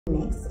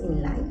Next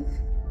in life,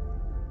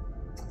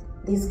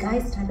 this guy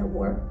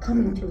started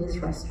coming to his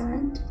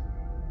restaurant,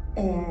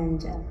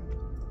 and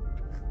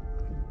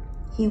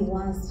he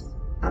was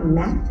a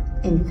meth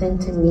and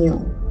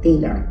fentanyl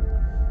dealer.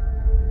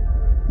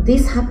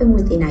 This happened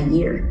within a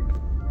year.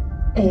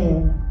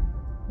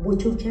 We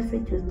took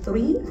Jeffrey to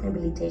 3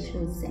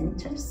 rehabilitation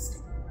centers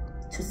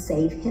to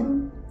save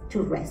him,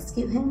 to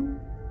rescue him.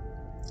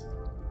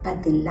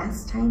 But the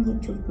last time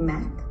he took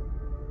meth,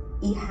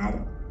 he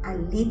had a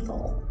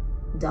lethal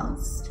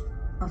dose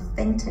of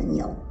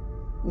fentanyl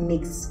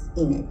mixed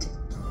in it.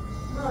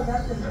 No,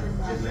 that's just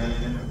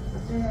laying in there?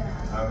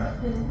 Yeah.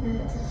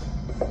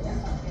 Okay.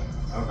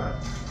 Okay.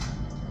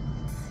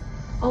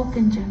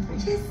 Open, Jeffrey.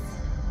 Yes.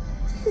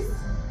 Yes.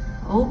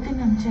 Open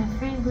them,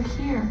 Jeffrey. We're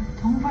here.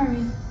 Don't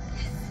worry.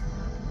 Yes.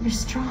 You're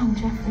strong,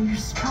 Jeffrey. You're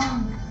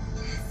strong.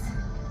 Yes.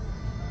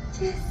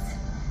 Yes.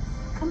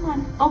 Come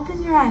on.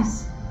 Open your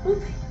eyes.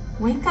 Open.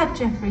 Wake up,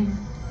 Jeffrey.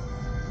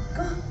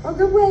 Go all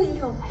the way,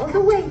 yo. All the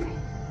way. Jeffrey.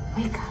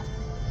 Wake up.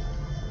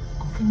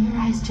 Open your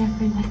eyes,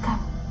 Jeffrey. Wake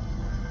up.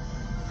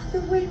 All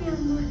the way, mi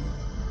amor.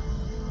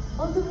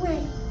 All the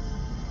way.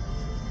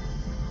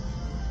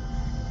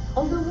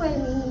 All the way,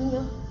 mi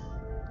niño.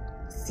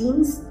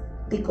 Seems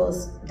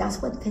because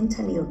that's what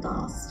fentanyl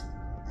does.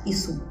 It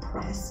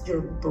suppresses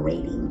your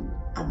breathing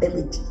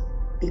ability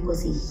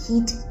because it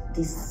hit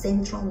the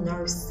central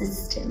nervous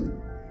system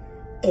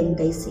and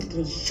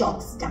basically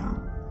shuts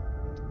down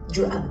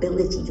your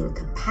ability, your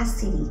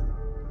capacity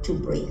to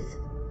breathe.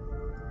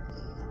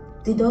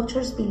 The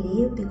doctors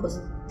believe,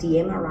 because the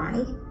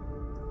MRI,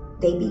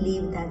 they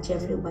believe that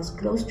Jeffrey was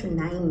close to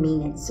 9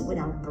 minutes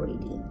without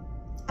breathing.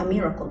 A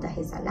miracle that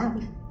he's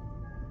alive.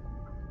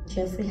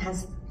 Jeffrey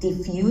has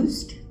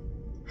diffused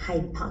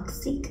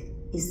hypoxic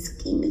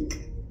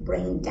ischemic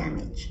brain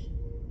damage,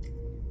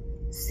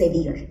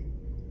 severe.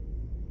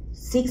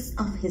 6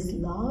 of his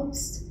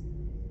lobes,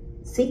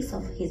 6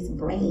 of his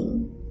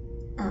brain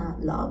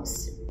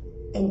lobes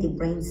and the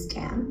brain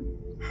stem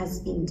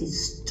has been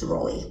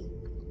destroyed.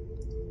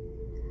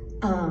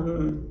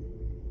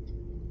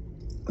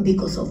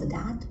 Because of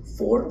that,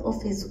 4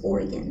 of his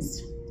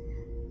organs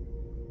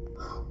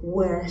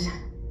were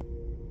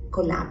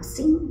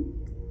collapsing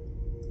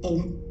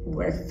and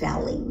were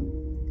failing.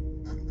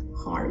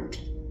 Heart,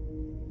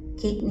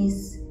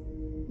 kidneys,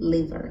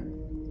 liver.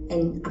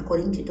 And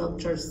according to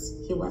doctors,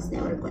 he was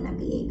never going to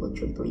be able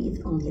to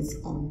breathe on his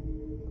own.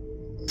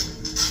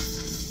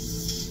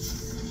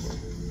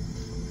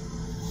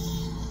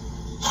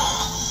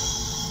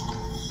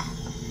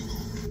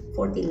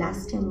 For the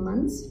last 10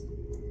 months,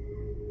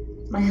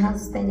 my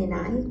husband and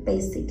I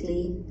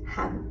basically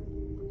have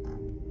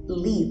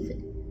lived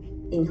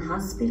in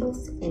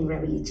hospitals and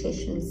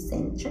rehabilitation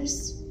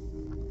centers.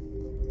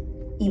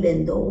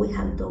 Even though we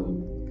have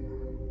done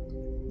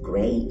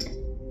great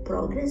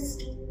progress,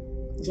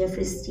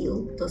 Jeffrey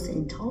still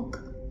doesn't talk,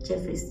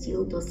 Jeffrey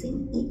still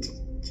doesn't eat,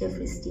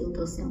 Jeffrey still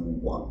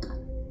doesn't walk.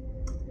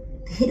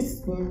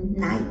 This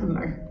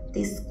nightmare,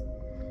 this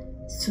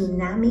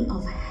tsunami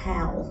of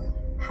hell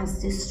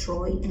has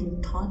destroyed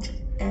and touched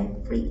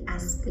every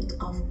aspect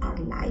of our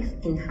life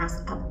and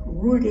has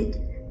uprooted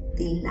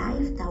the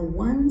life that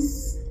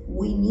once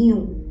we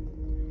knew.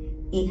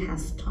 It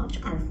has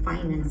touched our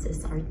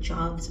finances, our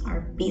jobs,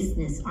 our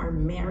business, our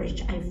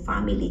marriage, our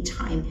family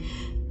time.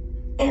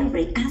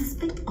 Every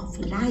aspect of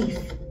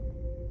life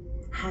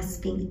has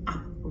been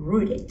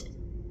uprooted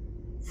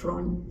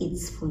from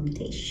its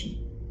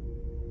foundation.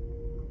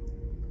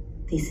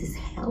 This is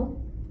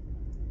hell.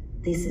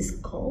 This is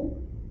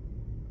called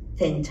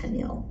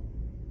fentanyl.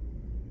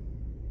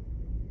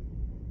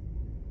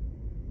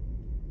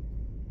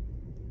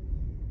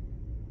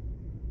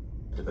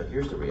 But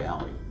here's the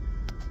reality.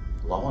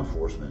 Law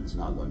enforcement is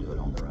not going to do it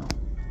on their own.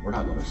 We're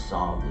not going to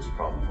solve this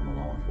problem from a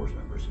law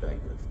enforcement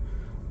perspective.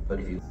 But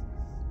if you...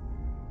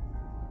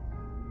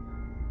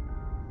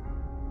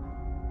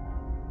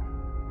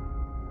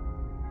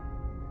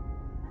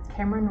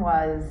 Cameron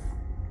was,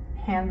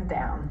 hands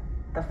down,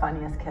 the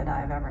funniest kid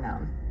I've ever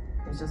known.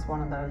 He was just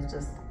one of those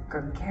just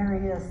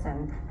gregarious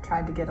and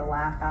tried to get a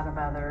laugh out of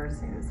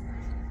others. He was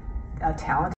a talented